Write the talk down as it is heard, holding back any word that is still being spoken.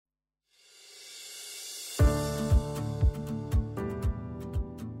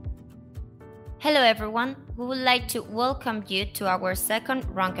Hello everyone, we would like to welcome you to our second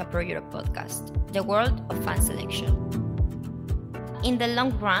RankiaPro Europe Podcast, the world of fund selection. In the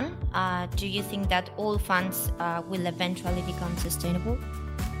long run, do you think that all funds will eventually become sustainable?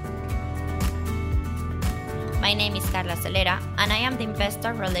 My name is Carla Solera and I am the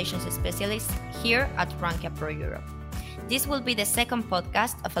Investor Relations Specialist here at RankiaPro Europe. This will be the second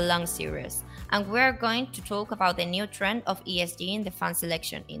podcast of a long series, and we are going to talk about the new trend of ESG in the fund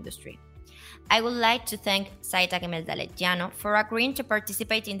selection industry. I would like to thank Guimeldalet Llano for agreeing to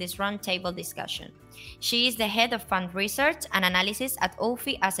participate in this roundtable discussion. She is the head of fund research and analysis at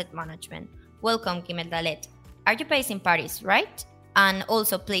OFI Asset Management. Welcome, Guimeldalet. Are you based in Paris, right? And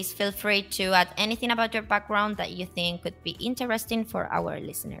also, please feel free to add anything about your background that you think could be interesting for our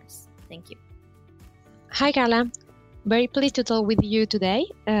listeners. Thank you. Hi, Carla. Very pleased to talk with you today.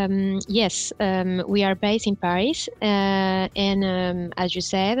 We are based in Paris, and as you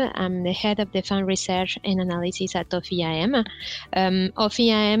said, I'm the head of the fund research and analysis at OFI AM. OFI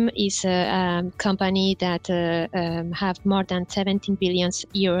AM is a company that have more than 17 billion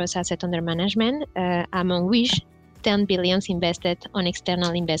euros asset under management, among which 10 billion invested on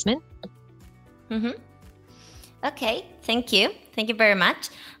external investment. Okay, thank you. Thank you very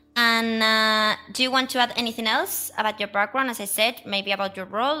much. And do you want to add anything else about your background, as I said, maybe about your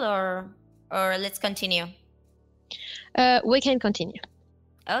role, or let's continue? We can continue.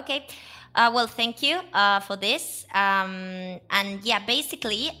 Okay. Well, thank you for this.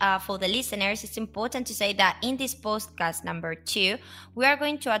 Basically, for the listeners, it's important to say that in this podcast number 2, we are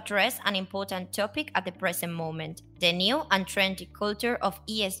going to address an important topic at the present moment, the new and trendy culture of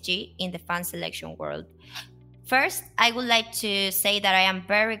ESG in the fund selection world. First, I would like to say that I am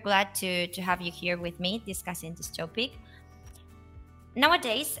very glad to have you here with me discussing this topic.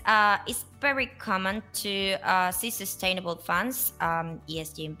 Nowadays, it's very common to see sustainable funds,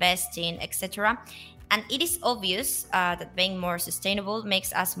 ESG investing, etc. And it is obvious that being more sustainable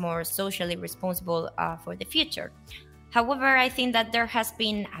makes us more socially responsible for the future. However, I think that there has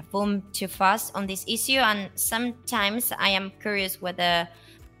been a boom too fast on this issue, and sometimes I am curious whether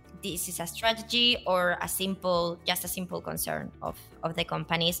this is a strategy or just a simple concern of the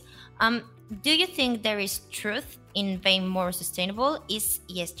companies. Do you think there is truth in being more sustainable? Is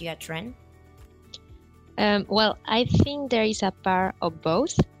ESG a trend? I think there is a part of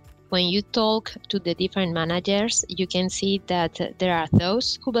both. When you talk to the different managers, you can see that there are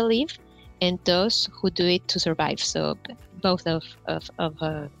those who believe and those who do it to survive. So both of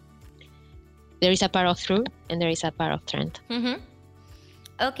there is a part of truth and there is a part of trend. Mm-hmm.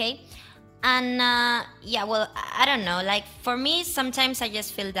 Okay. And I don't know, like for me, sometimes I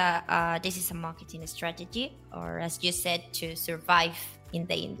just feel that this is a marketing strategy, or as you said, to survive in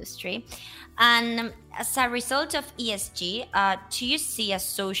the industry. And as a result of ESG, do you see a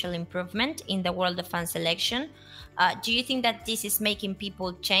social improvement in the world of fund selection? Do you think that this is making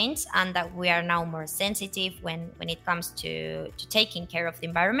people change and that we are now more sensitive when it comes to taking care of the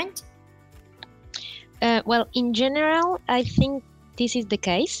environment? In general, I think this is the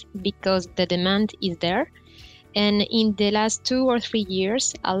case because the demand is there. And in the last 2 or 3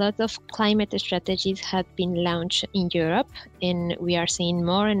 years, a lot of climate strategies have been launched in Europe, and we are seeing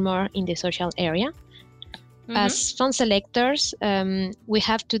more and more in the social area. Mm-hmm. As fund selectors, we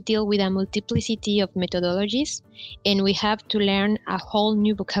have to deal with a multiplicity of methodologies, and we have to learn a whole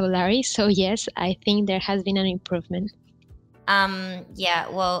new vocabulary. So yes, I think there has been an improvement.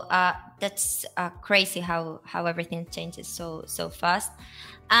 That's crazy how everything changes so fast.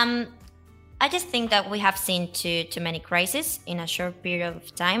 I just think that we have seen too many crises in a short period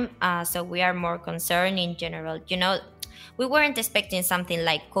of time. So we are more concerned in general. You know, we weren't expecting something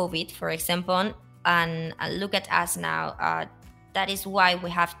like COVID, for example, and look at us now. That is why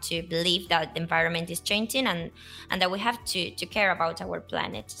we have to believe that the environment is changing and that we have to care about our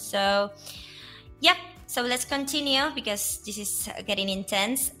planet. So, yeah. So let's continue because this is getting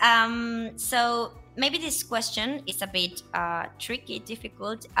intense. So maybe this question is a bit tricky,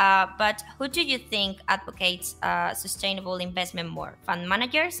 difficult, but who do you think advocates sustainable investment more, fund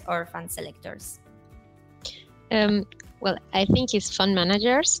managers or fund selectors? I think it's fund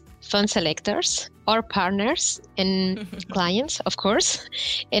managers, fund selectors, or partners and clients, of course,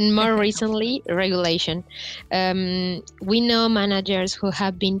 and more recently, regulation. We know managers who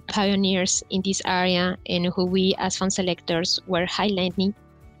have been pioneers in this area and who we as fund selectors were highlighting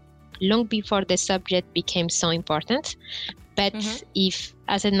long before the subject became so important. But if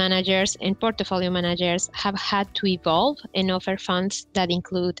asset managers and portfolio managers have had to evolve and offer funds that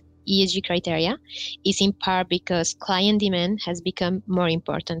include ESG criteria, is in part because client demand has become more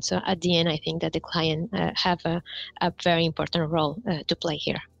important. So at the end, I think that the client have a very important role to play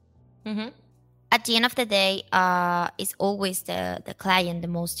here. Mm-hmm. at the end of the day, it's always the client the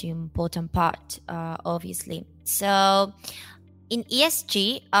most important part, obviously. So in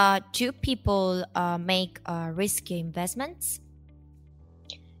ESG, do people make risky investments?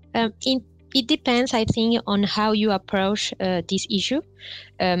 It depends, I think, on how you approach this issue.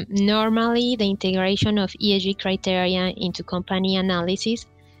 Normally, the integration of ESG criteria into company analysis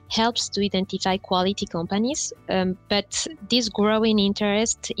helps to identify quality companies, but this growing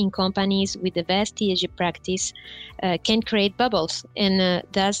interest in companies with the best ESG practice can create bubbles and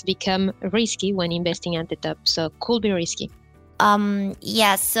thus become risky when investing at the top. So could be risky.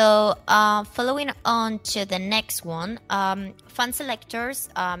 So following on to the next one, fund selectors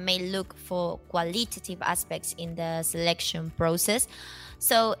may look for qualitative aspects in the selection process.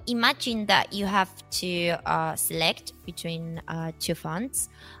 So imagine that you have to select between two funds.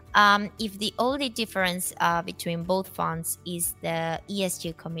 If the only difference between both funds is the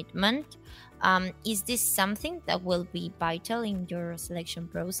ESG commitment, is this something that will be vital in your selection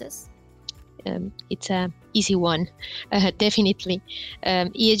process? It's an easy one, definitely.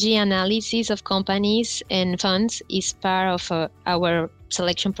 ESG analysis of companies and funds is part of our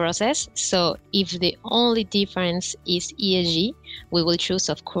selection process. So if the only difference is ESG, we will choose,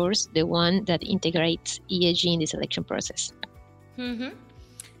 of course, the one that integrates ESG in the selection process. Mm-hmm.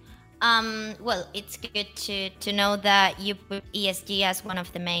 Well, it's good to know that you put ESG as one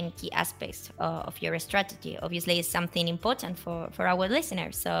of the main key aspects of your strategy. Obviously, it's something important for our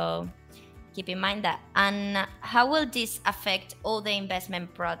listeners. So keep in mind that. And how will this affect all the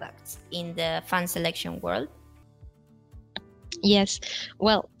investment products in the fund selection world? Yes,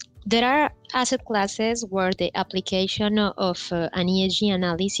 well, there are asset classes where the application of an ESG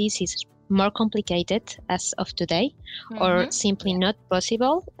analysis is more complicated as of today, or simply not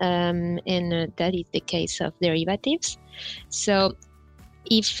possible, and that is the case of derivatives. So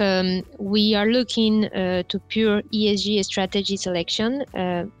if we are looking to pure ESG strategy selection,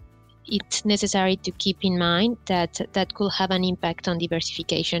 it's necessary to keep in mind that could have an impact on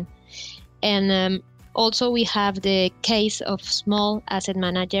diversification. And also we have the case of small asset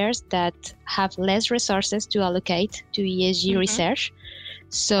managers that have less resources to allocate to ESG research.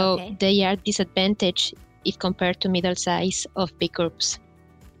 So they are disadvantaged if compared to middle size of big groups.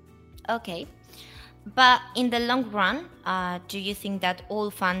 Okay. But in the long run, do you think that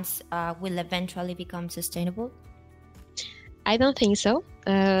all funds will eventually become sustainable? I don't think so.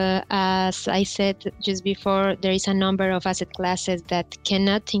 As I said just before, there is a number of asset classes that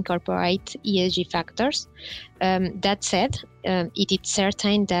cannot incorporate ESG factors. That said, it is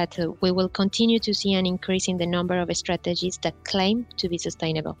certain that we will continue to see an increase in the number of strategies that claim to be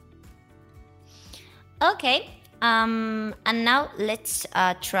sustainable. Okay. And now let's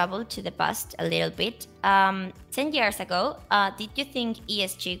travel to the past a little bit. 10 years ago, did you think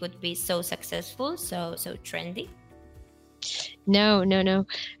ESG would be so successful, so trendy? No.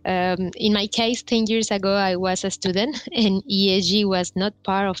 In my case, 10 years ago, I was a student and ESG was not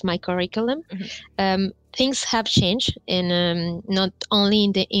part of my curriculum. Things have changed, and not only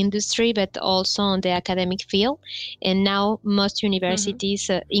in the industry, but also on the academic field. And now most universities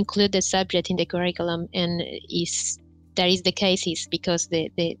include the subject in the curriculum, and that is the case is because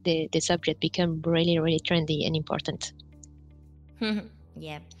the subject became really, really trendy and important.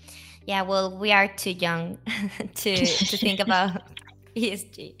 Yeah, well, we are too young to think about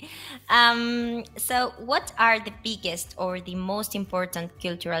ESG. So what are the biggest or the most important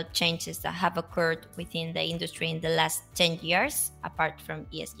cultural changes that have occurred within the industry in the last 10 years, apart from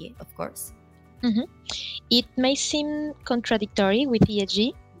ESG, of course? It may seem contradictory with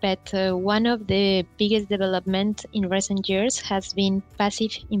ESG, but one of the biggest developments in recent years has been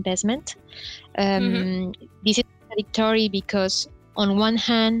passive investment. This is contradictory because on one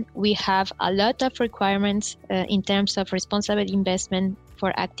hand, we have a lot of requirements in terms of responsible investment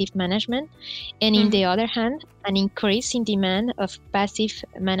for active management, and in the other hand, an increase in demand of passive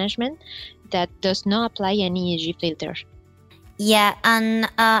management that does not apply any ESG filter. Yeah, and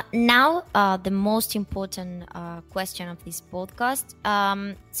now the most important question of this podcast.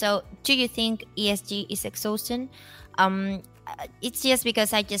 So, do you think ESG is exhausting? It's just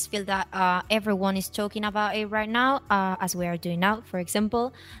because I just feel that everyone is talking about it right now, as we are doing now, for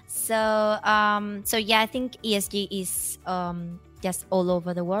example. So yeah, I think ESG is just all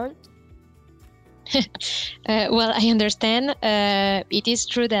over the world. Well, I understand. It is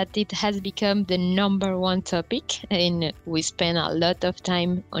true that it has become the number one topic, and we spend a lot of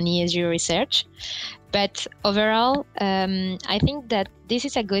time on ESG research. But overall, I think that this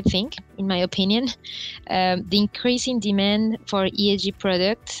is a good thing, in my opinion. The increasing demand for ESG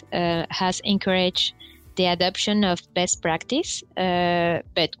products has encouraged the the adoption of best practice,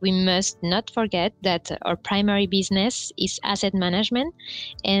 but we must not forget that our primary business is asset management,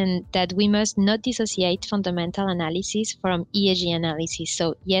 and that we must not dissociate fundamental analysis from ESG analysis.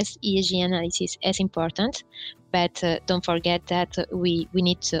 So yes, ESG analysis is important, but don't forget that we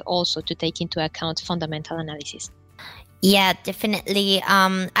need to also to take into account fundamental analysis. Yeah, definitely.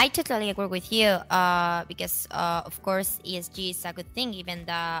 I totally agree with you because, of course, ESG is a good thing, even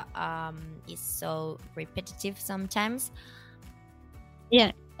though it's so repetitive sometimes.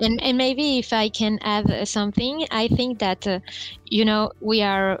 Yeah, and maybe if I can add something, I think that we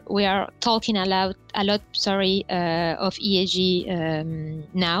are talking a lot of ESG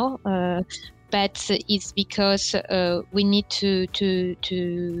now, but it's because we need to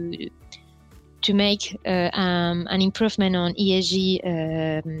make an improvement on ESG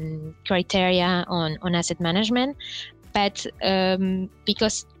criteria on asset management, but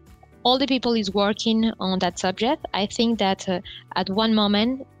because all the people is working on that subject, I think that at one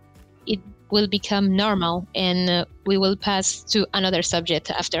moment it will become normal, and we will pass to another subject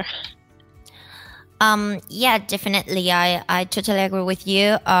after. Yeah, definitely. I totally agree with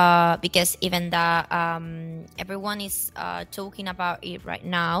you because even though everyone is talking about it right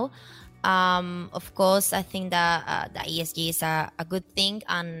now, of course, I think that the ESG is a good thing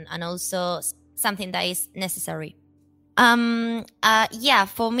and also something that is necessary. Yeah,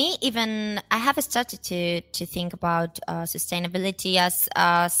 for me, even I have started to think about sustainability as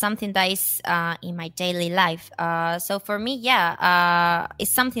something that is in my daily life. So for me, yeah,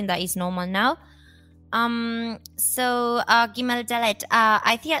 it's something that is normal now. Guimeldalet,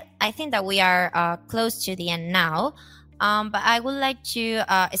 I think that we are close to the end now. But I would like to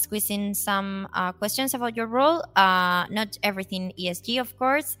squeeze in some questions about your role. Not everything ESG, of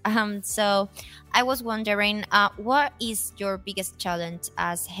course. So I was wondering, what is your biggest challenge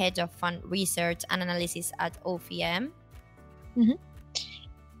as head of fund research and analysis at OFI AM? Mm-hmm.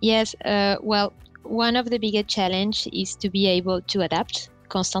 Yes. Well, one of the biggest challenge is to be able to adapt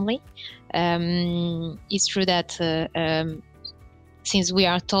constantly. It's true that since we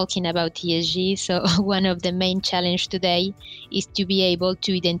are talking about ESG, so one of the main challenge today is to be able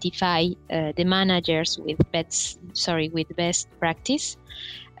to identify the managers with best practice.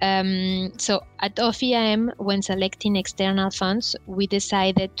 So at OFI AM, when selecting external funds, we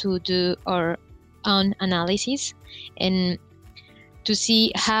decided to do our own analysis and to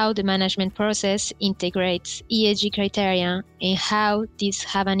see how the management process integrates ESG criteria and how these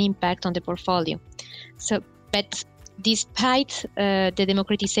have an impact on the portfolio. So, but despite the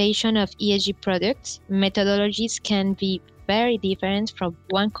democratization of ESG products, methodologies can be very different from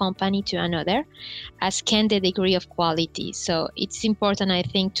one company to another, as can the degree of quality. So it's important, I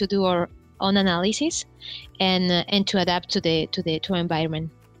think, to do our own analysis and to adapt to the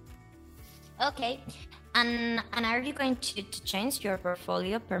environment. Okay. And are you going to change your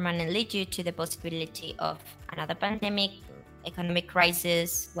portfolio permanently due to the possibility of another pandemic, economic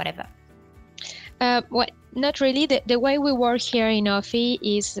crisis, whatever? Well, not really. The way we work here in OFI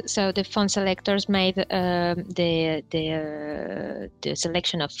is so the fund selectors made the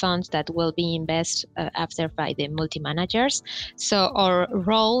selection of funds that will be invested after by the multi-managers. So our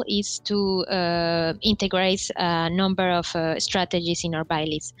role is to integrate a number of strategies in our buy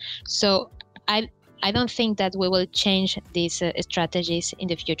list. So I don't think that we will change these strategies in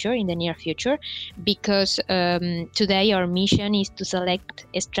the near future, because today our mission is to select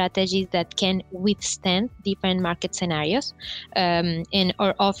strategies that can withstand different market scenarios. And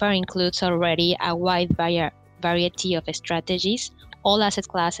our offer includes already a wide variety of strategies, all asset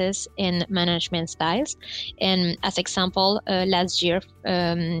classes and management styles. And as example, last year,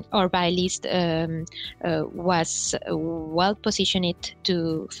 our buy list was well positioned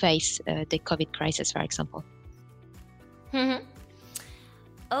to face the COVID crisis, for example. Mm-hmm.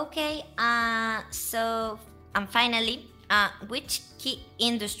 Okay, so finally, which key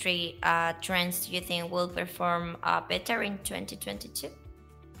industry trends do you think will perform better in 2022?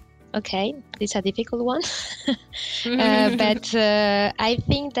 Okay, this is a difficult one, but I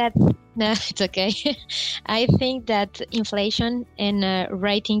think that no, it's okay. I think that inflation and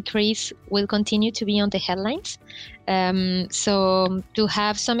rate increase will continue to be on the headlines. So to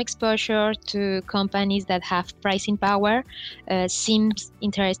have some exposure to companies that have pricing power seems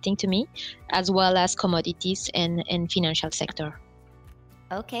interesting to me, as well as commodities and financial sector.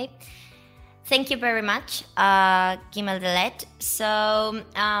 Okay. Thank you very much, Guimeldalet. So,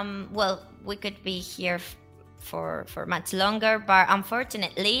 well, we could be here for much longer, but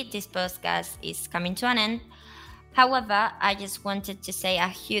unfortunately, this podcast is coming to an end. However, I just wanted to say a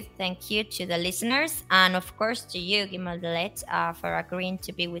huge thank you to the listeners and, of course, to you, Guimeldalet, for agreeing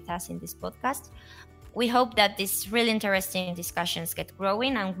to be with us in this podcast. We hope that these really interesting discussions get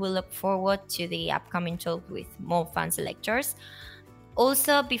growing, and we look forward to the upcoming talk with more fund selectors.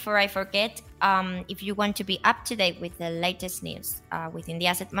 Also, before I forget, if you want to be up to date with the latest news within the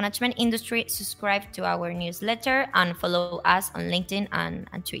asset management industry, subscribe to our newsletter and follow us on LinkedIn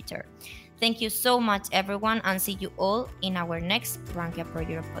and Twitter. Thank you so much, everyone, and see you all in our next RankiaPro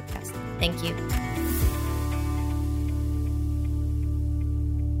Europe podcast. Thank you.